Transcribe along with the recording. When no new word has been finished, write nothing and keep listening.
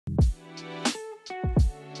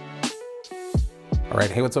All right,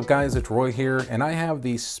 hey, what's up guys? It's Roy here, and I have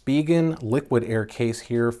the Spigen liquid air case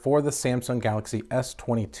here for the Samsung Galaxy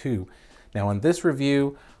S22. Now in this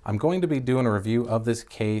review, I'm going to be doing a review of this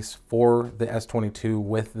case for the S22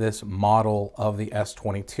 with this model of the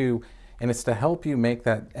S22, and it's to help you make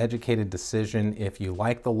that educated decision if you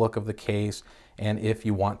like the look of the case and if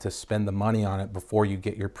you want to spend the money on it before you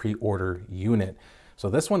get your pre-order unit. So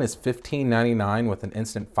this one is $15.99 with an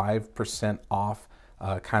instant 5% off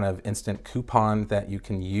kind of instant coupon that you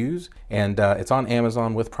can use, and it's on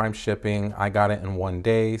Amazon with Prime shipping. I got it in 1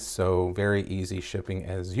 day, so very easy shipping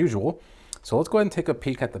as usual. So let's go ahead and take a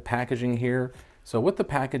peek at the packaging here. So with the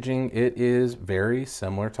packaging, it is very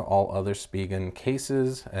similar to all other Spigen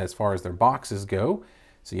cases as far as their boxes go.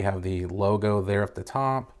 So you have the logo there at the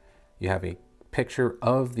top, you have a picture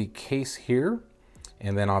of the case here,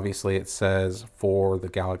 and then obviously it says for the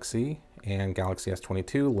Galaxy and Galaxy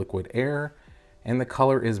S22 liquid air, and the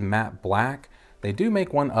color is matte black. They do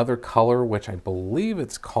make one other color, which I believe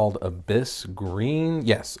it's called Abyss Green.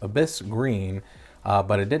 Yes, Abyss Green,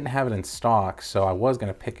 but it didn't have it in stock, so I was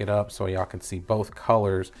gonna pick it up so y'all can see both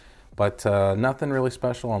colors, but nothing really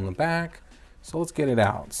special on the back. So let's get it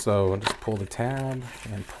out. So just pull the tab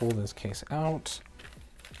and pull this case out.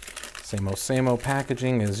 Same old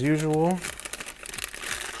packaging as usual.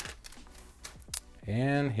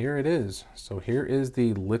 And here it is. So here is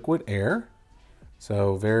the liquid air.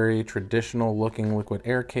 So very traditional looking liquid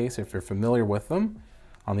air case if you're familiar with them.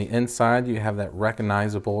 On the inside you have that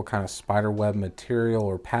recognizable kind of spiderweb material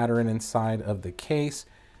or pattern inside of the case.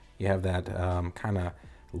 You have that kind of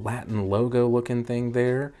Latin logo looking thing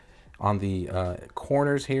there. On the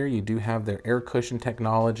corners here you do have their air cushion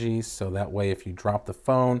technology, so that way if you drop the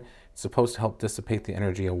phone, it's supposed to help dissipate the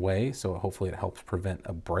energy away, so hopefully it helps prevent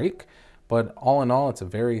a break. But all in all, it's a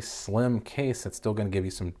very slim case that's still going to give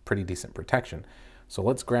you some pretty decent protection. So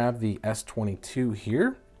let's grab the S22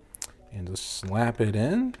 here and just slap it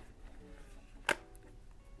in.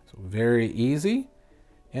 So very easy.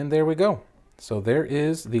 And there we go. So there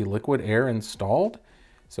is the liquid air installed.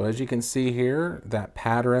 So as you can see here, that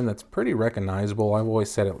pattern that's pretty recognizable. I've always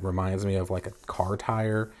said it reminds me of like a car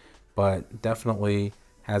tire, but definitely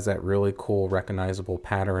has that really cool recognizable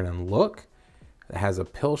pattern and look. It has a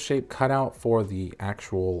pill-shaped cutout for the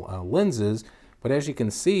actual lenses, but as you can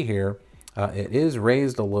see here, it is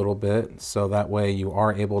raised a little bit, so that way you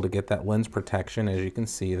are able to get that lens protection, as you can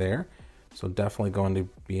see there. So definitely going to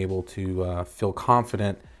be able to feel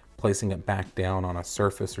confident placing it back down on a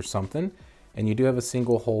surface or something. And you do have a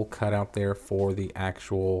single hole cut out there for the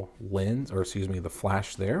actual lens, or excuse me, the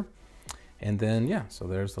flash there. And then, yeah, so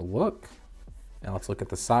there's the look. Now let's look at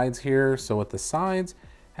the sides here. So with the sides,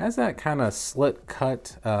 has that kind of slit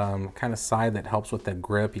cut kind of side that helps with that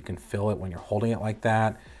grip. You can feel it when you're holding it like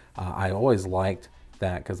that. I always liked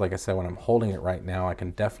that because, like I said, when I'm holding it right now, I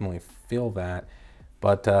can definitely feel that.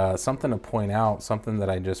 But something to point out, something that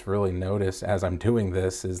I just really noticed as I'm doing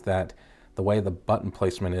this is that the way the button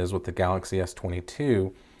placement is with the Galaxy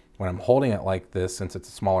S22, when I'm holding it like this, since it's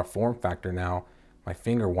a smaller form factor now, my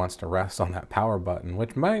finger wants to rest on that power button,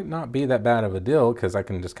 which might not be that bad of a deal because I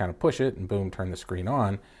can just kind of push it and boom, turn the screen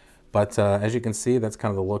on. But as you can see, that's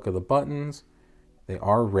kind of the look of the buttons. They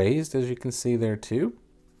are raised, as you can see there too.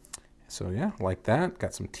 So yeah, like that.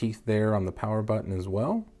 Got some teeth there on the power button as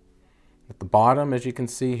well. At the bottom, as you can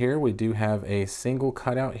see here, we do have a single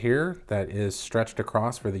cutout here that is stretched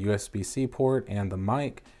across for the USB-C port and the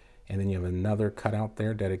mic. And then you have another cutout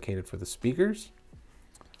there dedicated for the speakers.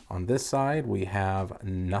 On this side, we have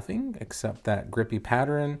nothing except that grippy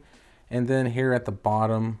pattern. And then here at the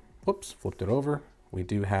bottom, whoops, flipped it over, we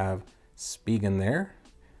do have Spigen there.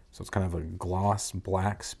 So it's kind of a gloss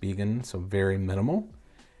black Spigen, so very minimal.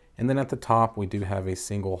 And then at the top, we do have a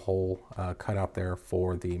single hole cut out there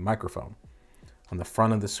for the microphone. On the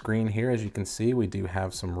front of the screen here, as you can see, we do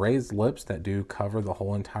have some raised lips that do cover the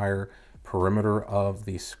whole entire perimeter of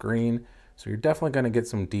the screen. So you're definitely going to get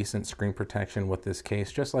some decent screen protection with this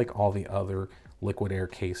case, just like all the other liquid air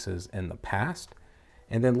cases in the past.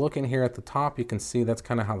 And then looking here at the top, you can see that's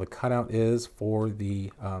kind of how the cutout is for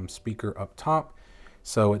the speaker up top.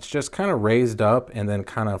 So it's just kind of raised up and then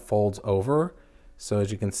kind of folds over. So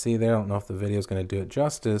as you can see there, I don't know if the video is going to do it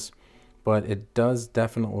justice, but it does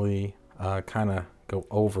definitely kind of go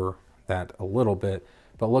over that a little bit,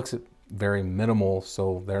 but looks very minimal.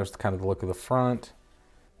 So there's kind of the look of the front.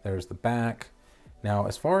 There's the back. Now,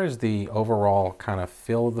 as far as the overall kind of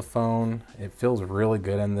feel of the phone, it feels really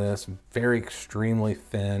good in this, very extremely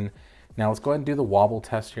thin. Now let's go ahead and do the wobble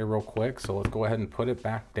test here real quick. So let's go ahead and put it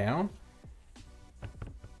back down.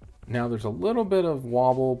 Now there's a little bit of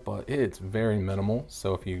wobble, but it's very minimal.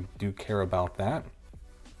 So if you do care about that,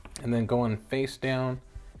 And then going face down,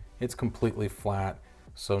 it's completely flat,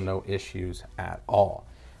 so no issues at all.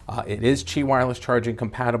 It is Qi wireless charging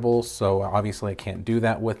compatible, so obviously I can't do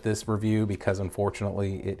that with this review because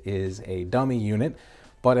unfortunately it is a dummy unit.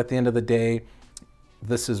 But at the end of the day,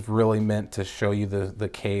 this is really meant to show you the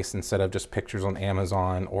case instead of just pictures on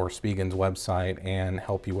Amazon or Spigen's website and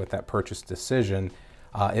help you with that purchase decision.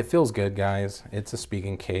 It feels good, guys. It's a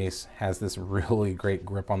Spigen case, has this really great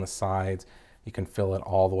grip on the sides. You can feel it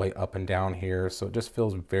all the way up and down here. So it just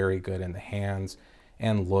feels very good in the hands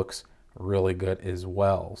and looks really good as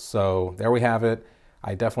well. So there we have it.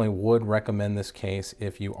 I definitely would recommend this case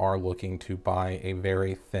if you are looking to buy a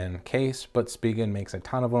very thin case, but Spigen makes a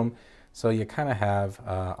ton of them. So you kind of have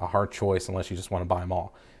a hard choice unless you just want to buy them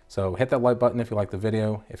all. So hit that like button if you liked the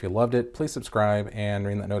video. If you loved it, please subscribe and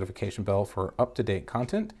ring that notification bell for up-to-date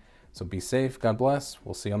content. So be safe, God bless.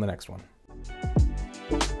 We'll see you on the next one.